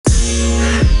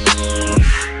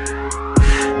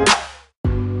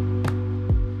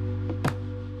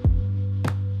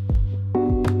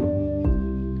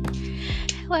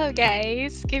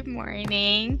guys! Good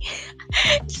morning!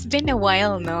 It's been a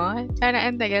while, no? Parang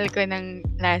ang tagal ko ng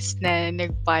last na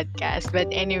nag-podcast. But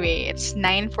anyway, it's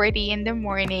 9:40 in the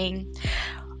morning.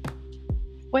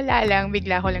 Wala lang,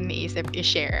 bigla ko lang naisip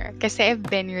i-share. Kasi I've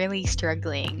been really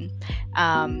struggling.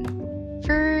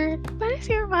 For parang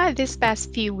siguro this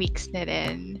past few weeks na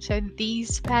rin. So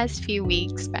these past few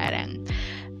weeks, parang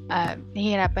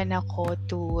nahihirapan ako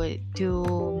to do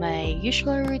my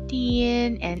usual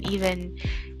routine, and even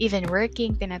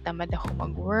working, tinatamad ako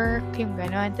mag-work, yung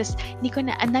gano'n. Tapos hindi ko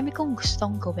na, ang dami kong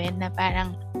gustong gawin na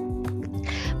parang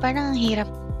ang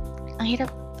hirap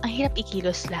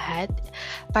ikilos lahat.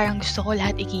 Parang gusto ko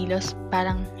lahat ikilos,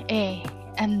 parang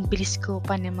ang bilis ko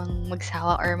pa namang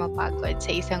magsawa or mapagod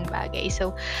sa isang bagay.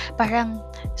 So parang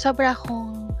sobra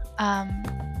akong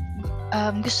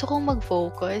gusto kong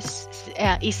mag-focus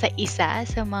isa-isa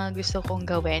sa mga gusto kong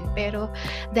gawin, pero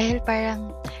dahil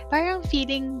parang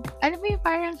feeling, alam mo yung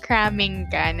parang cramming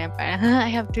ka na parang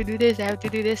I have to do this,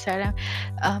 parang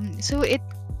so it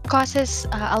causes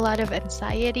a lot of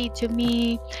anxiety to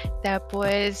me.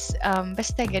 Tapos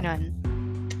basta ganon.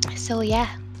 So yeah,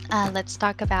 let's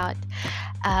talk about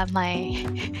my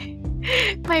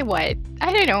what,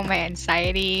 I don't know, my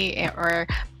anxiety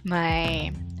or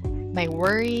my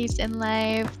worries in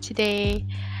life today.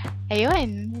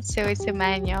 Ayun. So,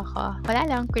 samahan niyo ako. Wala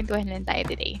lang, kwentuhan lang tayo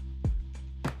today.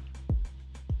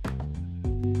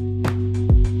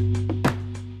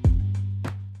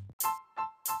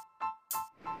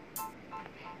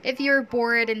 If you're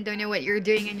bored and don't know what you're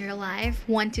doing in your life,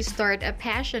 want to start a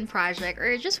passion project,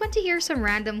 or just want to hear some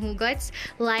random hugots,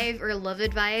 life or love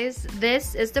advice,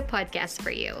 this is the podcast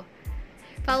for you.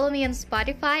 Follow me on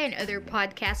Spotify and other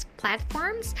podcast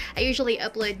platforms. I usually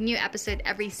upload new episode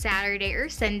every Saturday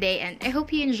or Sunday, and I hope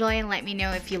you enjoy and let me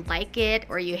know if you like it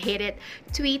or you hate it.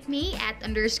 Tweet me at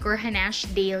 _Hanash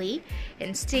Daily.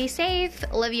 And stay safe.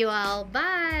 Love you all.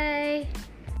 Bye!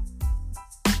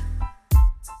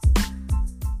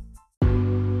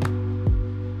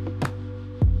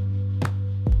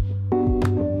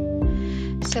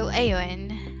 So,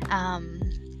 ayun.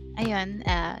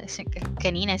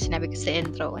 Kanina sinabi ko sa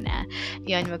intro na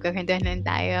yun, magkakwentuhan lang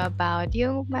tayo about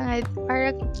yung mga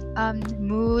parang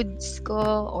moods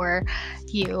ko, or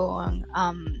yung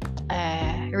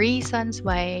reasons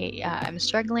why I'm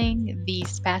struggling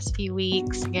these past few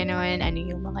weeks, gano'n. Ano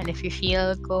yung mga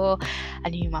nafe-feel ko,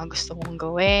 ano yung mga gusto kong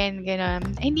gawin,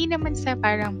 gano'n. Hindi naman sa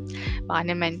parang,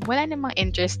 baka naman, wala namang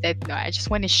interested, no? I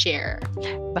just want to share.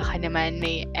 Baka naman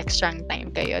may extra time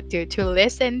kayo to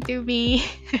listen to me.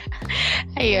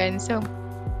 Ayun, so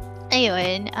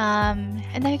ayun, ang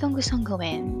dami kong gustong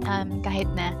gawin, kahit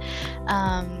na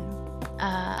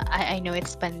I know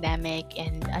it's pandemic,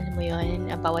 and alam mo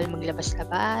yun, bawal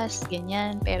maglabas-labas,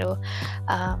 ganyan, pero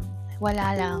wala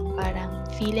lang, parang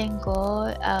feeling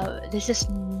ko this is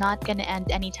not gonna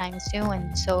end anytime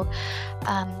soon. So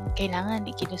kailangan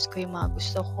ikilos ko yung mga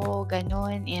gusto ko,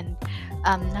 ganun. And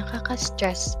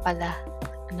nakaka-stress pala,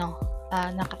 no?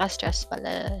 Nakaka-stress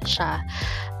pala siya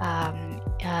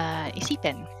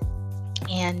isipin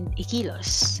and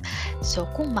ikilos. So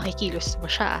kung makikilos mo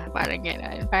siya, parang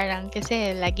gano'n. Parang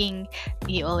kasi laging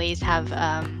you always have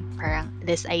parang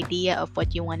this idea of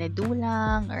what you wanna do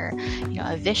lang, or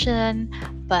a vision,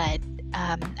 but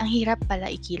ang hirap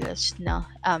pala ikilos, no?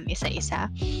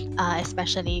 Isa-isa,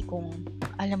 especially kung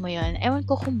alam mo yun, ewan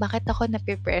ko kung bakit ako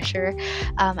nape-pressure.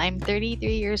 I'm 33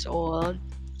 years old,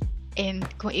 and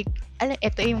kung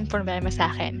ito yung problema sa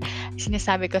akin.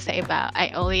 Sinasabi ko sa iba, I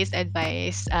always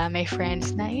advise my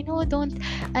friends na, don't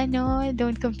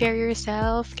compare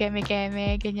yourself, keme,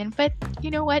 ganyan. But,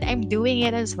 you know what? I'm doing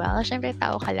it as well. Syempre,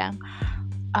 tao ka lang.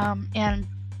 And,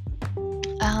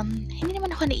 hindi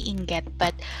naman ako naiinggit,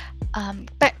 but,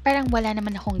 parang wala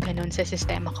naman akong ganun sa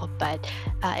sistema ko. But,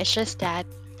 it's just that,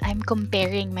 I'm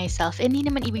comparing myself. Hindi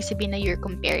naman ibig sabihin na you're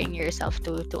comparing yourself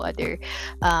to other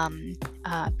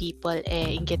people,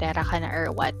 inggitera ka na or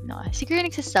what, no? Siguro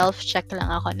nagsa-self-check lang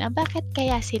ako na bakit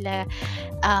kaya sila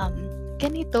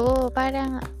ganito,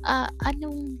 parang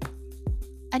anong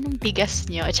bigas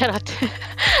nyo? Charot.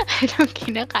 Anong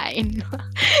kinakain mo?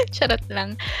 Charot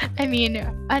lang. I mean,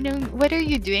 what are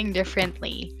you doing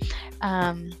differently?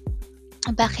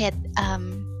 Bakit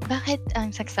ang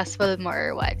successful mo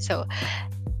or what? So,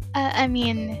 I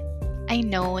mean, I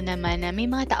know naman na may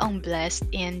mga taong blessed,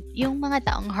 and yung mga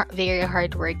taong very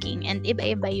hardworking, and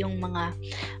iba-iba yung mga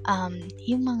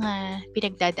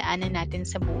pinagdadaanan natin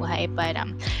sa buhay. But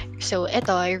so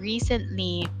ito,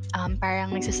 recently,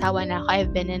 parang nagsasawa na ako.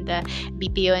 I've been in the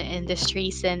BPO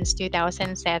industry since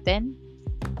 2007.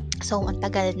 So, ang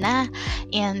tagal na.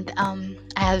 And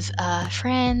I have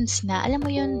friends na alam mo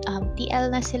yun,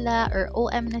 TL na sila or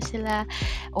OM na sila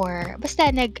or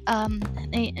basta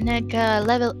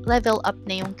level up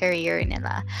na yung career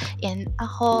nila. And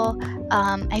ako,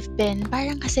 I've been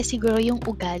parang kasi siguro yung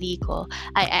ugali ko.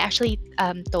 I actually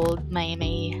told my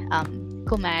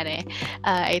kumare,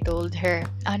 I told her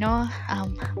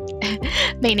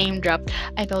my name drop.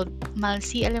 I told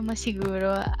Malsi, alam mo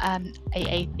siguro,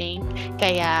 I think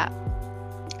kaya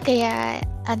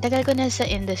ang tagal ko na sa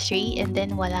industry and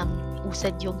then walang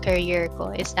usad yung career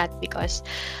ko is that because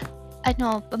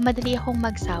madali akong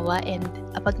magsawa, and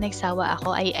pag nagsawa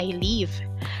ako, I leave.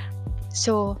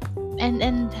 So,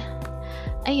 and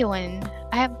ayun,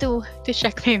 I have to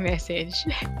check my message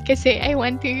kasi I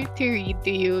want to read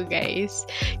to you guys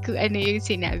kung ano yung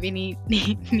sinabi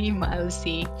ni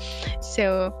Malsi.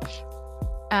 So,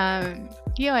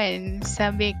 yun,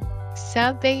 sabi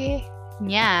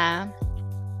niya,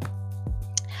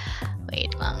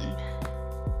 wait lang.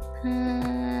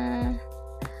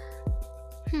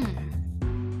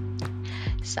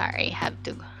 Sorry, have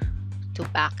to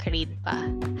back read pa.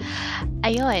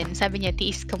 Ayun, sabi niya,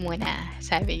 tiis ka muna.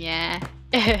 Sabi niya,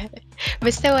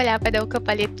 basta wala pa daw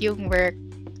kapalit yung work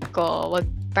ko,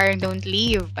 parang don't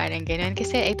leave, parang ganun.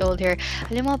 Kasi I told her,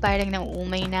 alam mo, parang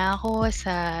nauumay na ako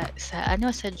sa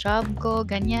job ko,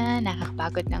 ganyan,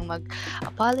 nakakapagod nang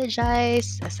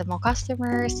mag-apologize sa mga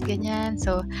customers, ganyan.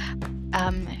 So,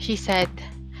 she said,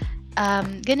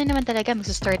 ganun naman talaga,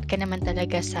 magsa-start ka naman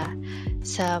talaga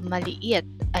sa maliit.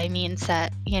 I mean,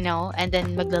 and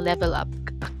then magle-level up.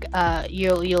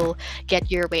 You'll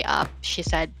get your way up, she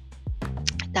said.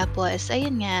 Tapos,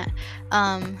 ayun nga,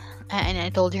 and I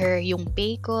told her yung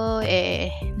pay ko,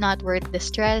 not worth the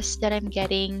stress that I'm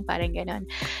getting, parang ganun.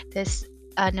 Tapos,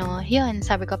 yun,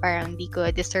 sabi ko parang di ko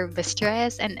deserve the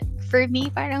stress. And for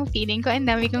me, parang feeling ko,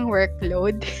 ang dami kong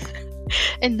workload.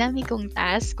 Ang dami kong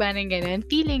task, parang ganun.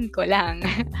 Feeling ko lang.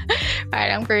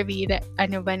 Parang for me,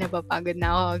 napapagod na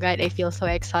ako. God, I feel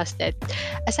so exhausted.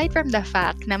 Aside from the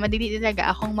fact na madali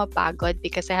talaga akong mapagod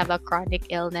because I have a chronic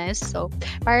illness. So,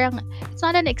 parang, it's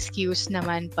not an excuse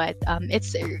naman, but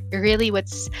it's really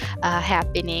what's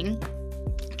happening.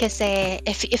 Kasi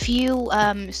if you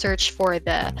search for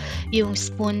yung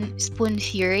spoon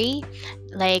theory,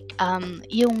 like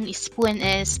yung spoon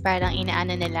is parang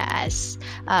inaano nila as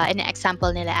an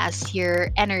example nila as your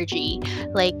energy.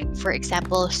 Like for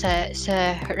example sa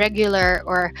regular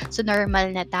or sa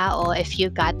normal na tao, if you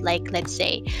got like let's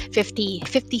say 50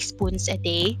 spoons a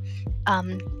day,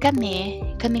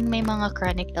 kaming may mga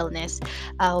chronic illness,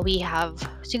 we have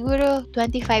siguro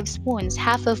 25 spoons,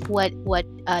 half of what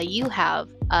you have.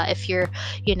 If you're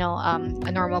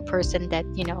a normal person that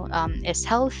is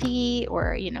healthy,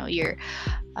 or you're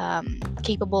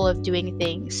capable of doing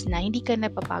things na hindi ka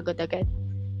napapagod agad.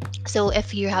 So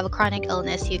if you have a chronic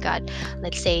illness, you got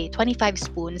let's say 25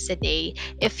 spoons a day.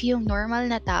 If yung normal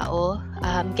na tao,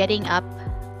 getting up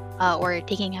or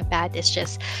taking a bath is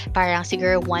just parang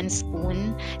siguro 1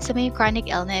 spoon. So may chronic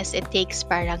illness, it takes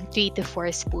parang 3 to 4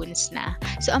 spoons na.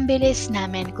 So ang bilis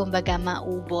namin kumbaga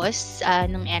maubos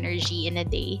ng energy in a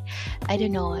day. I don't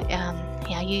know.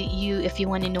 You if you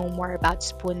want to know more about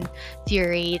spoon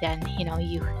theory, then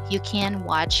you can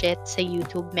watch it sa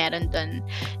YouTube. Meron dun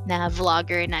na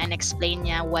vlogger na explain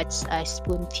niya what's a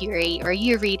spoon theory, or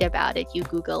you read about it, you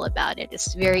Google about it.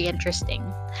 It's very interesting.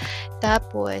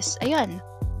 Tapos ayun.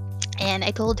 And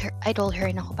I told her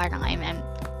na ko parang I'm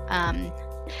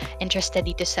interested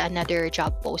dito sa another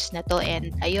job post na to,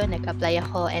 and ayun, nag-apply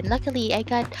ako, and luckily I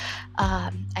got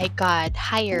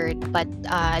hired, but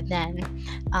then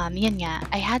yun nga,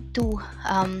 I had to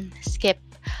skip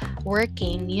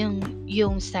working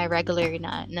yung sa regular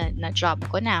na job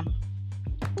ko na.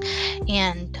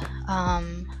 And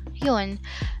yun,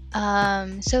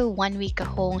 so 1 week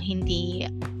akong hindi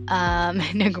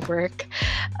nag-work.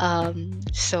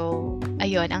 So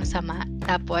ayun, ang sama.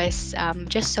 Tapos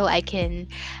just so I can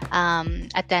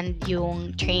attend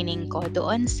yung training ko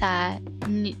doon sa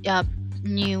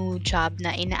new job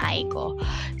na inaay ko.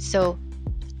 So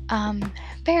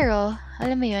pero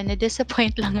alam mo yun,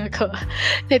 na-disappoint lang ako.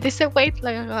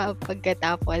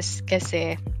 Pagkatapos,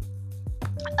 kasi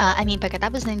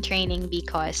pagkatapos ng training,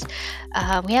 because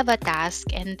we have a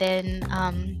task, and then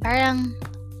parang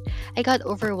I got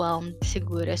overwhelmed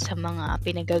siguro sa mga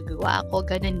pinagagawa ko,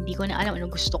 ganun. Hindi ko na alam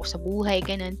anong gusto ko sa buhay,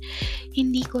 ganun.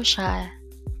 Hindi ko siya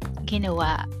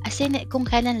ginawa. As in, kung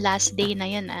kailan last day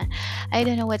na yun, I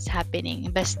don't know what's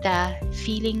happening. Basta,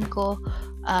 feeling ko,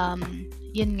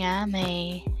 yun nga,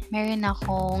 meron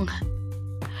akong,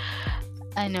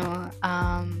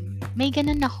 may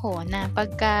ganun ako, na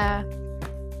pagka,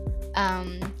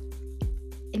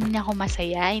 hindi na ako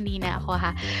masaya, hindi na ako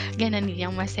ganun din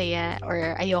yung masaya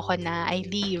or ayoko na, I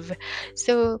leave.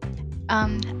 So,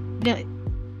 um, no,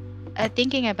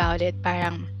 thinking about it,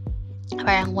 parang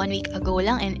 1 week ago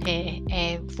lang and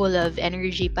full of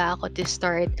energy pa ako to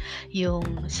start yung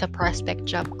sa prospect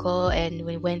job ko, and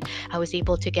when I was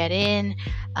able to get in,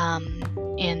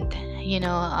 and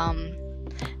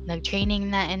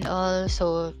nag-training na and all,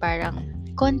 so parang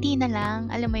konti na lang,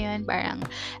 alam mo yun, parang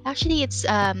actually it's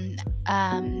uh,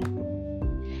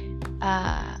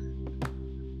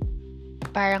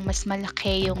 parang mas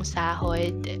malaki yung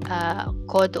sahod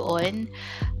ko doon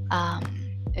um,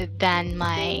 than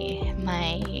my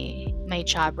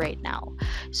job right now.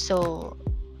 So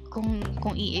kung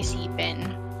iisipin,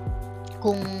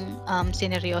 kung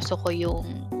sineryoso ko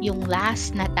yung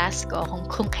last na task ko,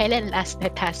 kung kailan last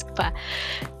na task pa,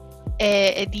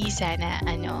 di sana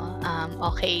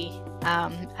okay,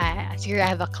 siguro I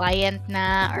have a client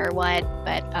na or what,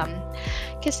 but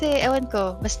kasi ewan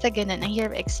ko, basta ganun, ang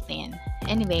hirap explain.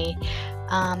 Anyway,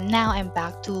 now I'm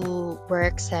back to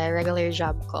work sa regular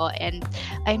job ko, and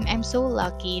I'm so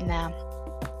lucky na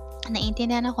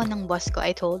naintindihan ako ng boss ko.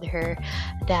 I told her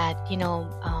that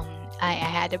I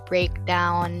had a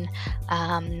breakdown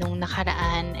nung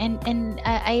nakaraan, and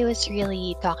I was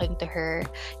really talking to her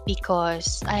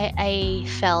because I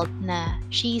felt na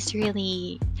she's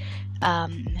really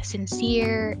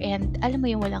sincere, and alam mo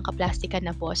yung walang kaplastikan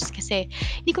na boss, kasi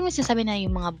hindi ko naman sinasabi na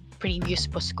yung mga previous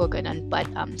boss ko ganun, but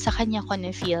sa kanya ko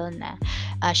na feel na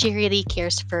she really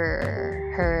cares for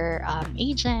her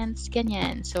agents,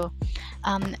 ganyan. So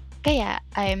kaya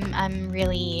I'm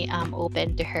really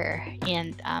open to her,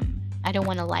 and I don't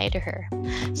want to lie to her.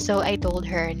 So I told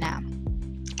her na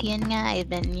yun nga, I've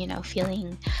been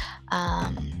feeling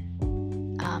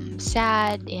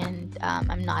sad, and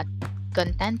I'm not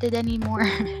contented anymore,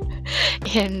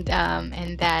 and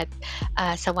that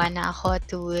sawa na ako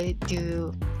to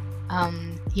do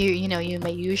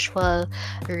my usual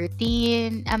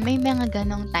routine. May mga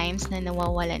ganong times na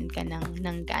nawawalan ka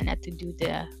ng gana to do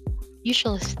the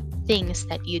usual things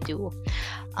that you do,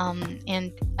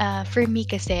 and for me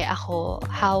kasi, ako,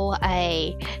 how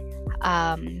I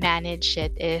manage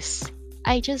it is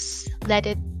I just let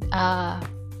it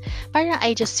parang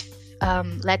I just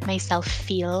let myself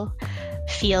feel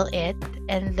it,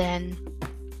 and then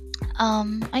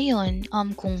ayun,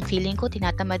 kung feeling ko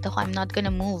tinatamad ako, I'm not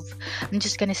gonna move, I'm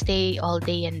just gonna stay all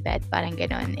day in bed, parang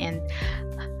ganon. And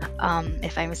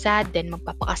if I'm sad, then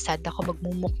magpapakasad ako,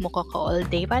 magmumukmuk ako all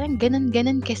day, parang ganon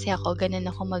kasi ako, ganon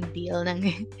ako mag-deal ng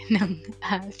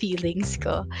feelings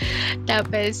ko.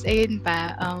 Tapos ayun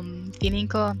pa, feeling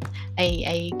ko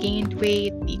I gained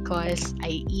weight because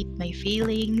I eat my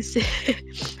feelings.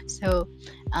 So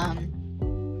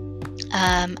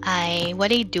what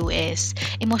I do is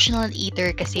emotional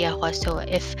eater kasi ako. So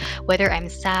if whether I'm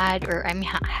sad or I'm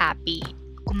happy,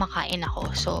 kumakain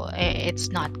ako. So it's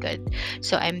not good.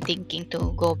 So I'm thinking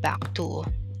to go back to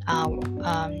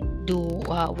do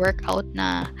workout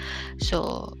na.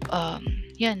 So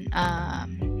yun,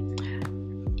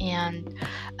 and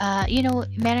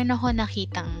meron ako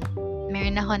nakitang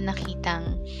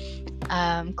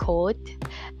quote,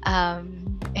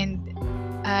 and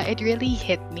it really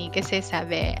hit me kasi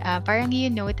sabi, parang you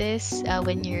notice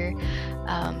when you're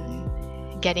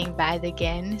getting bad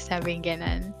again, sabi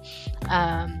ganon.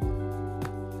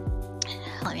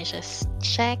 Let me just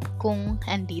check kung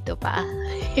andito pa.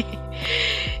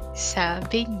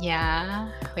 Sabi niya,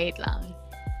 wait lang.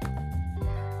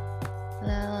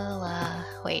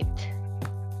 Wait.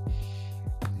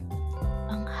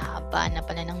 Ang haba na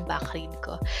pala ng backread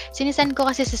ko. Sinisan ko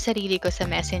kasi sa sarili ko sa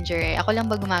Messenger eh. Ako lang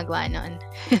ba gumagawa nun?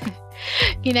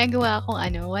 Ginagawa akong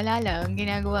wala lang.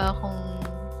 Ginagawa akong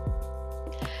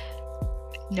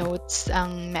notes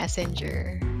ang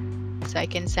Messenger. So I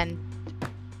can send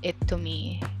it to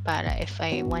me para if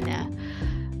I wanna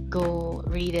go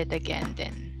read it again,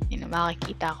 then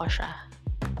makikita ko siya.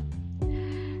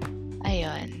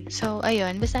 Ayun. So,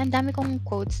 ayun. Basta ang dami kong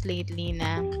quotes lately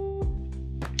na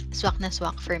swak na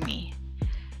swak for me.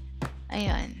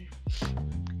 Ayun.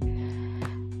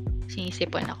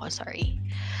 Sinisipon ako, sorry.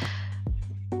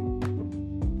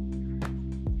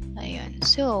 Ayun.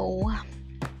 So,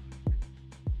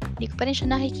 hindi ko pa rin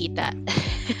siya nakikita.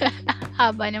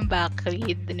 Haba ng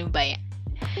backread. Ano ba yan?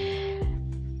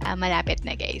 Malapit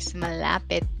na, guys.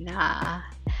 Malapit na.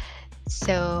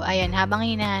 So, ayun. Habang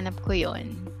hinahanap ko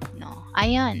yun,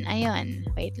 Ayun.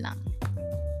 Wait lang.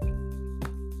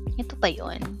 Ito pa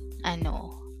yun?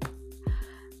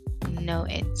 No,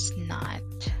 it's not.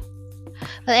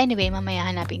 Well, anyway, mamaya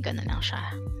hanapin ko na lang siya.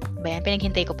 Bayan,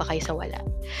 pinaghintay ko pa kayo sa wala.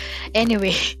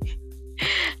 Anyway,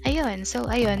 Ayun, so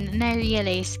ayun,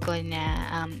 na-realize ko na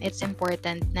it's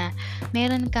important na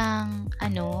meron kang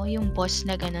ano, yung boss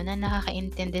na gano'n na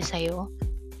nakakaintindi sa'yo.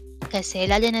 Kasi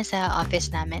lalo na sa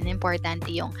office namin,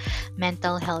 importante yung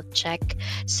mental health check.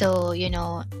 So,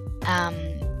 um,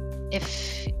 if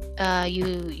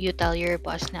you tell your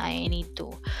boss na I need to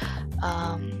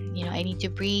I need to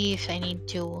breathe, I need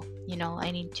to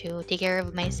take care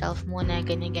of myself muna,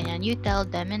 ganyan, ganyan. You tell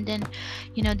them and then,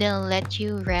 they'll let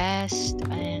you rest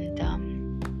and,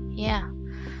 yeah.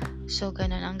 So,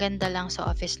 ganun. Ang ganda lang sa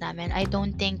office namin. I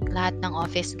don't think lahat ng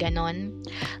office ganon.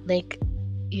 Like,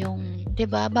 yung,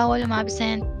 'di ba, bawal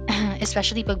umabsent,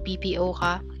 especially pag BPO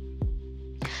ka.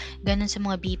 Ganun sa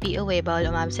mga BPO bawal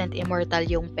umabsent, immortal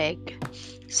yung peg.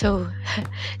 So,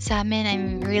 sa amin,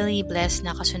 I'm really blessed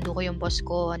na kasundo ko yung boss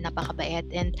ko, napakabait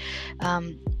and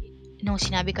um nung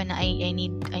sinabi ko na I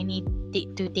need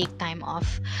to take time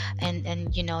off and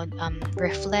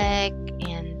reflect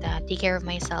and take care of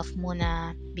myself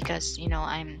muna because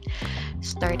I'm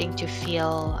starting to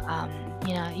feel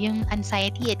yung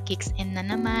anxiety, it kicks in na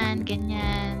naman,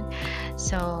 ganyan.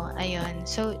 So ayun,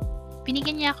 so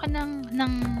binigyan niya ako ng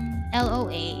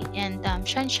LOA and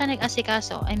siya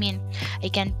nag-asikaso. I mean, I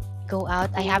can't go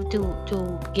out. I have to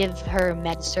give her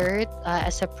med cert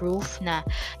as a proof na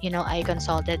I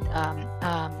consulted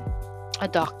a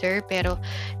doctor, pero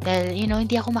dahil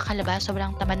hindi ako makalabas,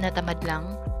 sobrang tamad na tamad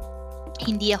lang,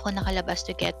 hindi ako nakalabas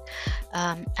to get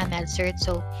a med cert.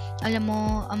 So alam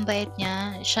mo, ang bait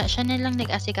niya, siya na lang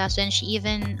nag-asikaso and she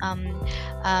even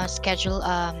schedule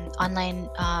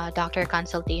online doctor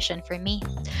consultation for me.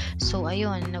 So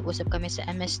ayun, nag-usap kami sa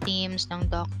MS Teams ng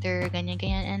doctor, ganyan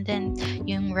ganyan, and then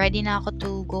yung ready na ako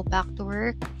to go back to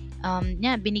work,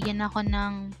 yeah, binigyan ako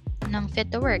ng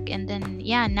fit to work, and then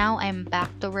yeah, now I'm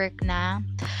back to work na.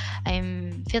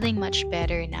 I'm feeling much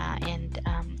better na and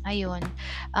ayun,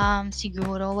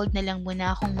 siguro wag na lang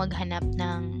muna akong maghanap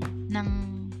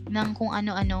ng kung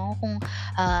ano-ano, kung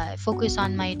focus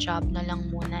on my job na lang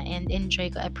muna and enjoy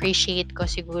ko, appreciate ko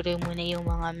siguro muna yung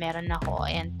mga meron ako,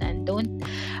 and don't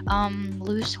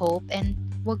lose hope and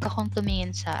wag akong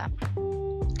tumingin sa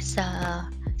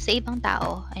sa ibang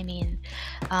tao. I mean,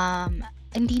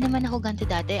 hindi naman ako ganito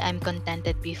dati. I'm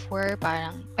contented before,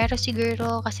 parang, pero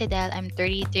siguro kasi dahil I'm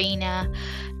 33 na,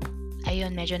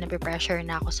 ayun, medyo nape-pressure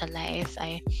na ako sa life.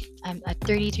 I'm at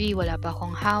 33, wala pa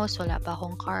akong house, wala pa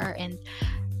akong car, and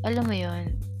alam mo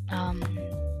yun,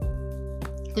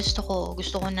 gusto ko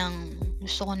ng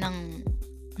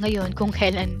ngayon kung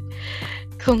kailan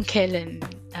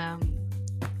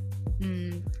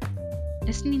mm,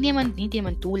 hindi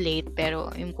naman too late,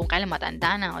 pero yung kung kailan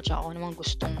matanda na ako, tsaka ako naman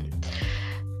gustong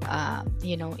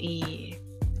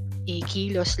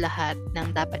ikilos lahat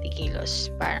ng dapat ikilos,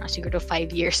 parang siguro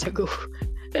 5 years ago.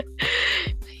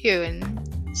 Yun.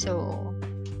 So,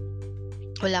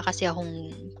 wala kasi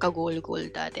akong ka-goal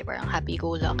dati, parang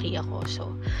happy-go-lucky ako.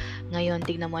 So, ngayon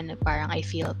tignan mo na parang I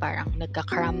feel parang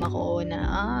nagka-cram ako na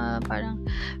parang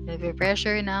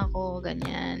nagpe-pressure na ako,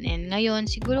 ganyan. And ngayon,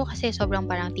 siguro kasi sobrang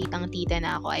parang titang-tita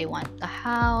na ako. I want a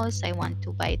house, I want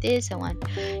to buy this, I want,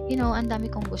 ang dami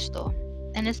kong gusto.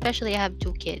 And especially I have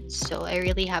 2 kids, so I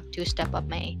really have to step up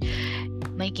my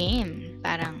game.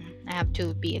 Parang I have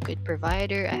to be a good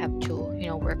provider. I have to,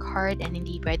 work hard, and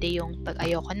hindi pwede yung pag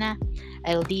ayoko na,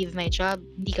 I'll leave my job.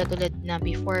 Hindi katulad na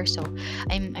before. So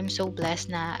I'm so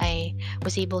blessed na I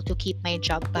was able to keep my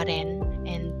job pa rin,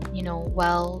 and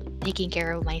while taking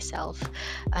care of myself.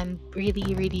 I'm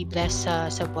really really blessed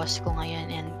sa boss ko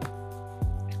ngayon, and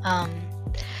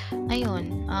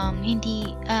ayun,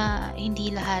 hindi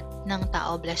lahat ng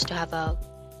tao blessed to have a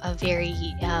very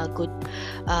good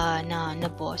na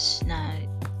boss na,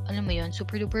 alam mo yun,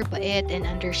 super duper bait and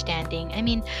understanding. I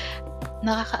mean,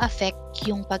 makaka-affect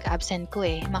yung pag-absent ko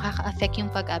makaka-affect yung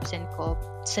pag-absent ko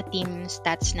sa team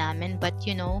stats namin, but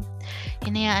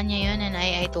hinayaan niya yun, and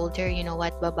I told her,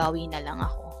 what, babawi na lang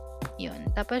ako.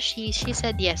 Yun. Tapos she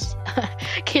said yes.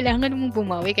 Kailangan mong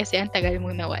bumawi kasi ang tagal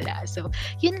mong nawala. So,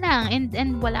 yun lang.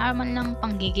 And wala man lang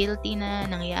panggigilty na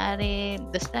nangyari.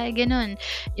 Basta ganun.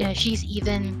 Yeah, she's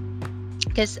even,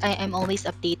 because I'm always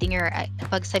updating her.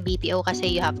 Pag sa BPO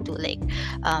kasi you have to like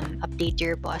update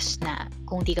your boss na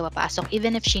kung di ka papasok,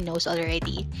 even if she knows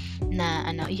already na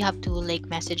you have to like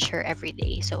message her every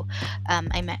day. So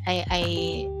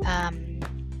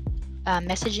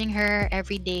messaging her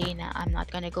every day na I'm not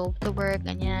gonna go to work,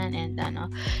 ganyan, and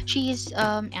she's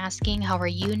asking how are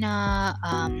you na,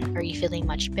 are you feeling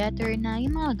much better na,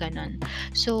 yung mga ganon.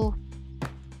 So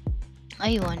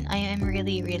ayun, I am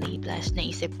really really blessed.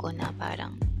 Naisip ko na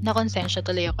parang nakonsensya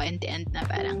tuloy ako in the end na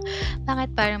parang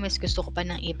bakit parang mas gusto ko pa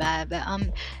ng iba.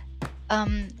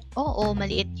 Oo,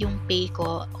 maliit yung pay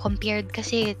ko compared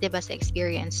kasi 'di ba sa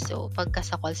experience. So, pagka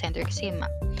sa call center kasi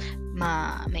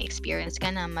may experience ka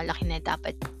na, malaki na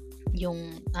dapat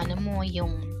yung ano mo,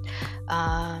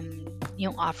 um,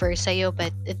 yung offer sa'yo.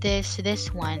 But this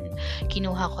one,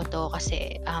 kinuha ko 'to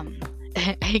kasi,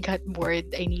 I got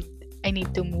bored. I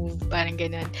need to move, parang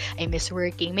gano'n. I miss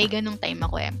working. May gano'ng time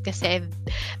ako, eh. Kasi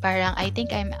parang I think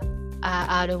I'm,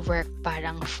 out of work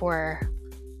parang for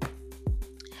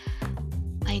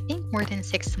I think more than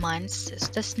 6 months.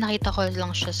 Tapos nakita ko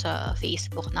lang siya sa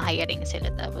Facebook na hiring sila.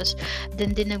 Tapos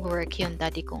dun din nag-work yung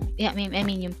dati kong, yeah, I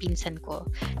mean yung pinsan ko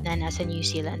na nasa New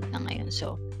Zealand na ngayon.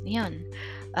 So, yun.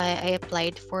 I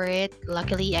applied for it.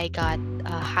 Luckily, I got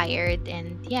hired,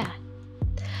 and yeah,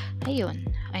 ayun.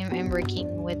 I'm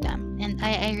working with them. And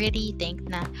I really think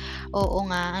na, oo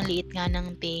nga, ang liit nga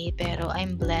ng pay, pero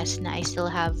I'm blessed na I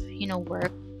still have,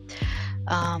 work.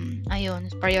 Ayun,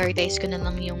 prioritize ko na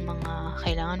lang yung mga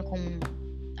kailangan kong,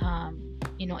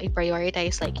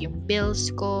 i-prioritize, like yung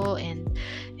bills ko and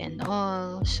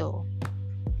all. So,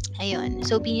 ayun.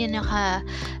 So, pinaka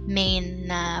main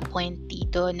na point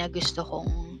dito na gusto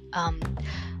kong,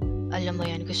 alam mo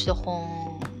yun, gusto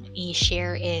kong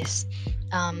i-share is,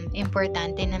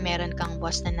 importante na meron kang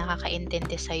boss na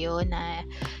nakakaintindi sa'yo, na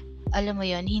alam mo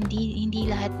yon, hindi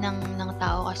lahat ng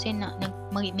tao kasi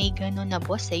may gano'n na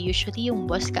boss, eh. Usually yung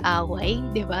boss kaaway,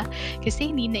 'di ba?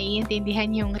 Kasi hindi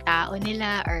naiintindihan yung tao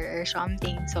nila or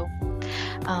something. So,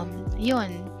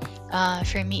 yun,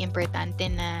 for me, importante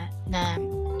na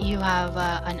you have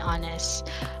an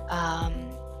honest,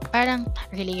 parang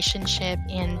relationship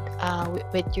and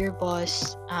with your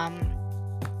boss.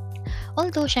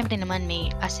 Although syempre naman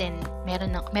as in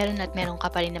meron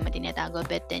ka pa rin naman tinatago,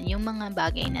 but then yung mga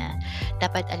bagay na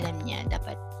dapat alam niya,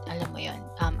 dapat alam mo yon,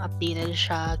 updated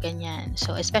siya, ganyan.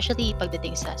 So especially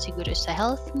pagdating siguro sa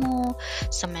health mo,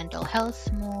 sa mental health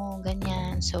mo,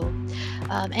 ganyan. So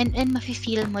and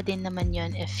mafe-feel mo din naman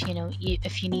yon if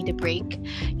if you need a break,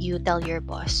 you tell your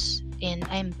boss. And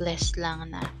I'm blessed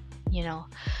lang na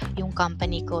yung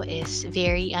company ko is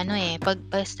very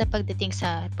basta pagdating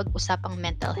sa pag-usapang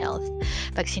mental health,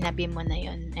 pag sinabi mo na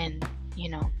yun, and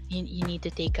you need to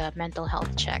take a mental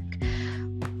health check,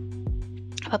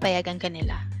 papayagan ka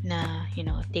nila na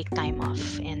take time off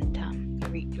and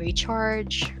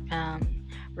recharge,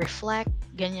 reflect,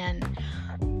 ganyan.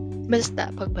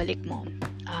 Basta pagbalik mo,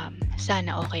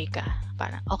 sana okay ka,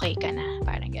 parang okay ka na,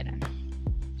 parang ganun.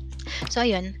 So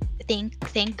ayun,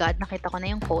 thank God nakita ko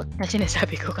na yung quote na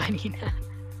sinasabi ko kanina.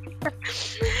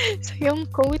 So yung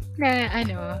quote na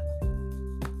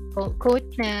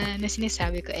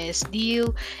sinasabi ko is, do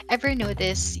you ever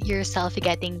notice yourself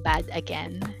getting bad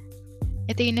again?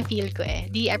 Ito yung na-feel ko, eh.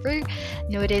 Do you ever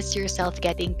notice yourself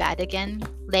getting bad again?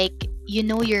 Like,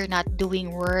 you're not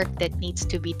doing work that needs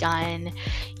to be done.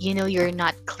 You're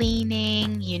not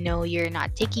cleaning. You're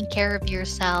not taking care of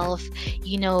yourself.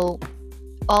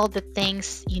 All the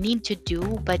things you need to do,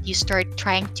 but you start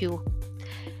trying to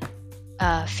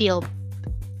feel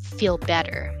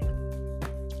better,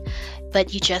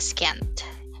 but you just can't.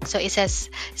 So it says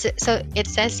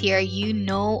here,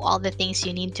 all the things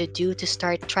you need to do to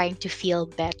start trying to feel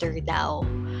better daw.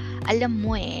 Alam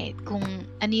mo, kung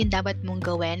ano yung dapat mong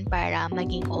gawin para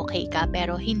maging okay ka,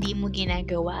 pero hindi mo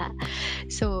ginagawa.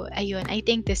 So ayun, I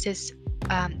think this is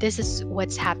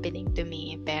what's happening to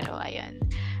me. Pero ayun,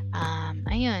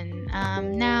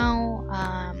 now,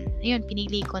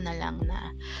 pinili ko na lang na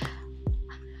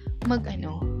wag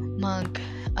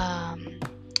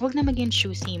na maging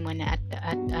choosy muna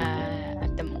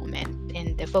at the moment,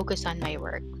 and focus on my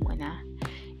work muna.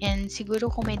 And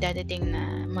siguro kung may dadating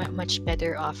na much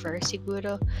better offer,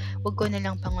 siguro wag ko na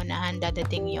lang pangunahan,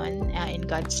 dadating yon in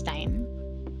God's time.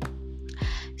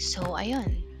 So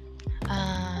ayun,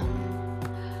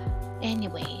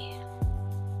 anyway,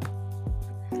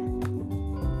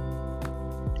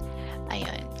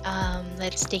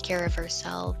 let's take care of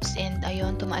ourselves. And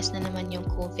ayun, tumaas na naman yung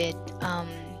COVID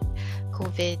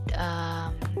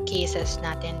cases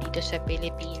natin dito sa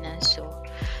Pilipinas. So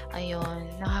ayun,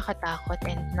 nakakatakot,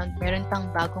 and meron pang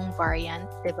bagong variant,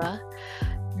 'di ba?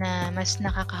 Na mas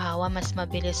nakakahawa, mas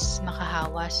mabilis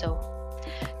makahawa. So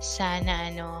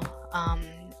sana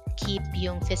keep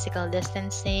yung physical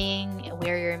distancing,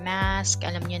 wear your mask,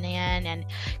 alam nyo na yan, and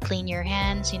clean your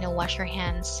hands, wash your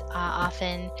hands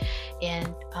often, and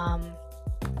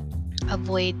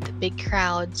avoid big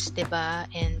crowds, diba?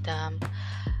 And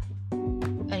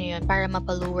para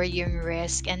mapalower yung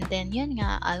risk. And then yun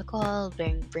nga, alcohol,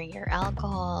 bring your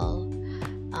alcohol,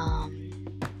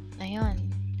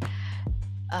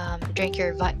 drink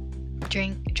your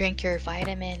drink your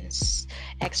vitamins,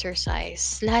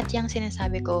 exercise. Lahat yung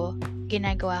sinasabi ko,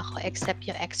 ginagawa ko except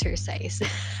yung exercise.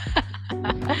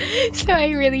 So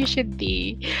I really should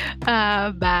be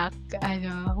back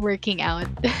working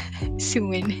out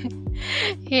soon.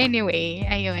 Anyway,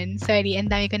 ayun. Sorry,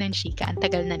 ang dami ko ng chika. Ang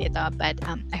tagal na nito. But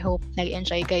I hope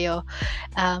nag-enjoy kayo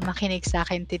makinig sa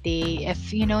akin today.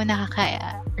 If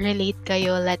nakaka-relate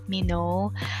kayo, let me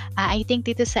know. I think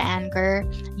dito sa Anchor,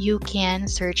 you can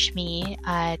search me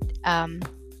at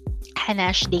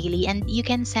Hanash Daily, and you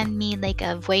can send me like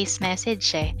a voice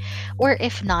message or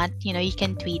if not, you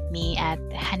can tweet me at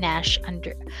Hanash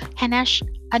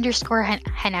underscore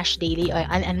Hanash Daily.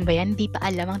 Ano ba yan? Di pa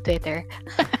alam ang Twitter.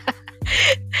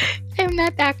 I'm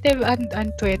not active on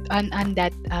Twitter on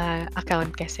that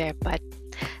account kasi, but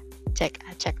check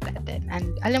that din.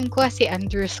 And alam ko kasi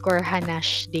underscore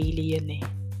Hanash Daily yun eh.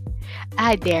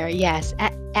 There, yes,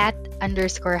 at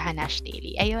underscore Hanash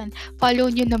Daily. Ayun, follow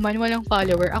nyo naman, walang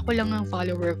follower. Ako lang ang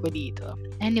follower ko dito.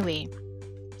 Anyway,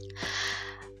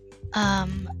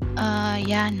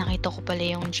 nakita ko pala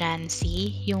yung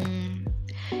Jancy, yung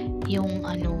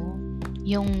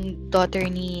daughter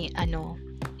ni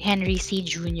Henry C.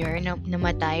 Jr. na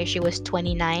namatay. She was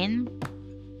 29.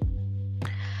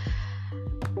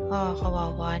 Oh,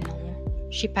 kawawa no.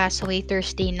 She passed away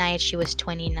Thursday night. She was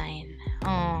 29.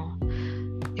 Oh,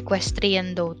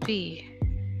 equestrian daw to eh.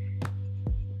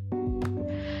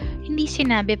 Hindi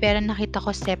sinabi pero nakita ko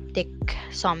septic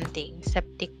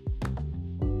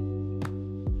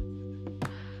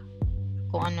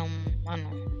kung anong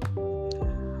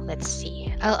let's see.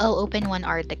 I'll open one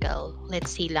article. Let's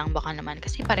see lang, baka naman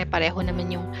kasi pare-pareho naman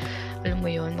yung alam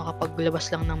mo yun, makapaglabas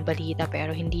lang ng balita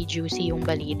pero hindi juicy yung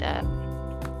balita.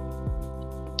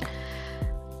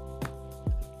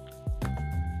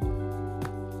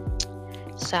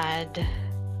 Sad.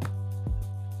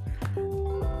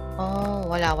 Oh,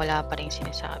 wala pa rin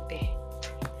sinasabi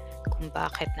kung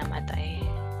bakit namatay.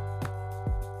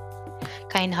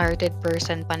 Kind-hearted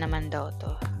person pa naman daw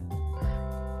to.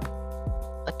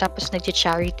 At tapos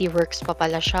nag-charity works pa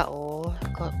pala siya, oh.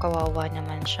 Kawawa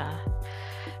naman siya.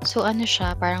 So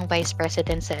siya, parang vice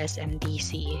president sa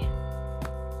SMDC.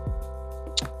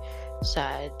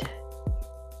 Sad.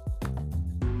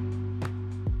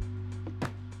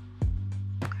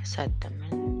 Sad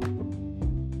naman.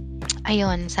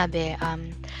 Ayun, sabi,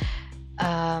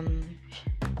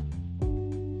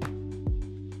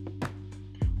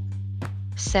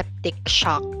 septic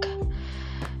shock.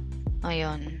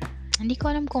 Ayun. Hindi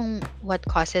ko alam kung what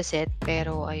causes it,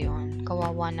 pero ayun,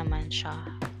 kawawa naman siya.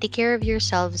 Take care of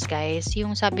yourselves, guys.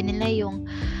 Yung sabi nila,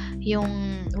 yung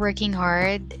working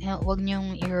hard, wag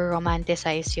niyong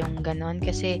i-romanticize yung ganun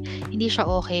kasi hindi siya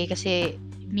okay kasi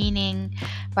meaning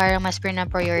para mas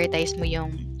prioritize mo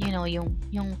yung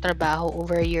trabaho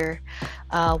over your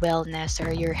wellness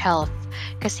or your health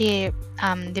kasi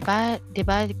 'di ba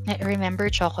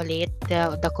remember Chocolate,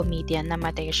 the comedian,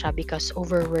 namatay siya because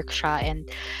overwork siya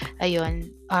and ayun,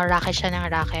 racket siya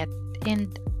ng racket.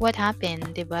 And what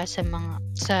happened, 'di ba, sa mga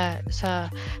sa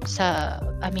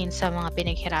mga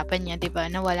pinaghirapan niya, 'di ba,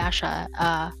 nawala siya.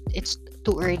 It's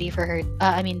too early for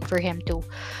him to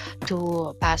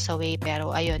pass away,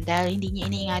 pero ayun, dahil hindi niya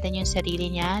iniingatan yung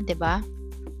sarili niya, 'di ba,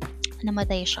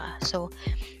 namatay siya. So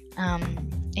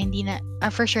hindi na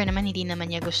for sure naman hindi naman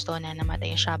niya gusto na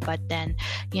namatay siya, but then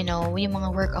yung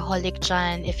mga workaholic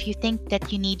dyan, if you think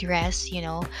that you need rest,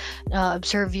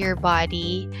 observe your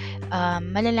body.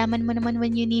 Malalaman mo naman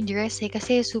when you need rest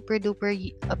kasi super duper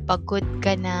pagod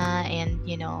ka na and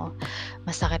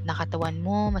masakit na katawan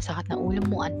mo, masakit na ulo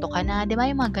mo, antok ka na, 'di ba,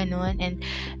 yung mga ganun,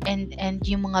 and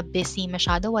yung mga busy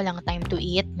masyado, walang time to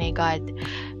eat. My God,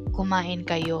 kumain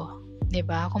kayo. 'Di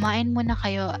ba? Kumain muna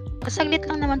kayo. Saglit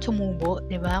lang naman sumubo,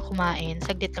 'di ba?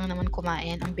 Saglit lang naman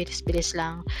kumain. Ang bilis-bilis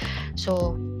lang.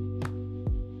 So,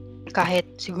 kahit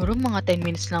siguro mga 10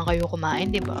 minutes lang kayo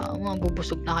kumain, 'di ba?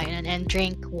 Mabubusog na kayo and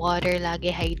drink water,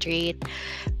 lagi hydrate,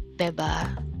 'di ba?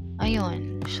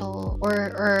 Ayun. So,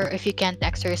 or if you can't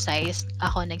exercise,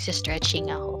 ako nagsi-stretching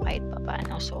ako kahit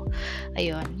papaano. So,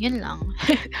 ayun, yun lang.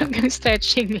 Hanggang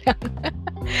stretching lang.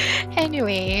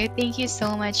 Anyway, thank you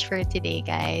so much for today,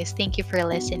 guys. Thank you for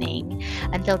listening.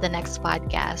 Until the next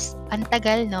podcast. Ang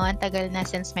tagal, no? Ang tagal na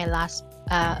since my last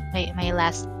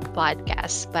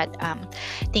podcast. But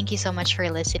thank you so much for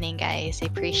listening, guys.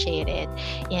 I appreciate it.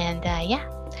 And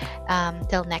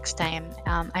till next time.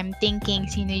 I'm thinking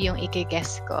sino yung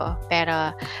i-guess ko.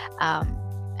 Pero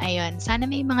ayun, sana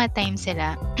may mga time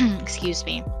sila. Excuse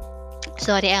me.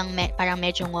 Sorry, parang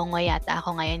medyo ngongo yata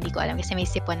ako ngayon. Hindi ko alam kasi may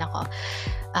sipon ako.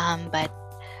 But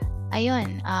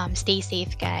ayun, stay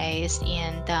safe, guys,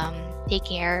 and take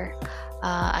care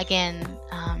Again,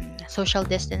 social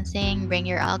distancing, bring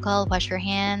your alcohol, wash your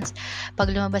hands. Pag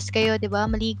lumabas kayo, 'di ba,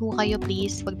 maligo kayo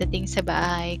please pagdating sa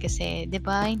bahay kasi 'di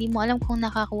ba, hindi mo alam kung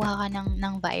nakakuha ka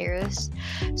ng virus.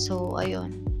 So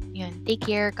ayun, yun. Take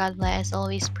care, God bless,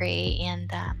 always pray,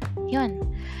 and yun.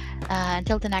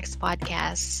 Until the next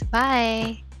podcast.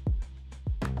 Bye.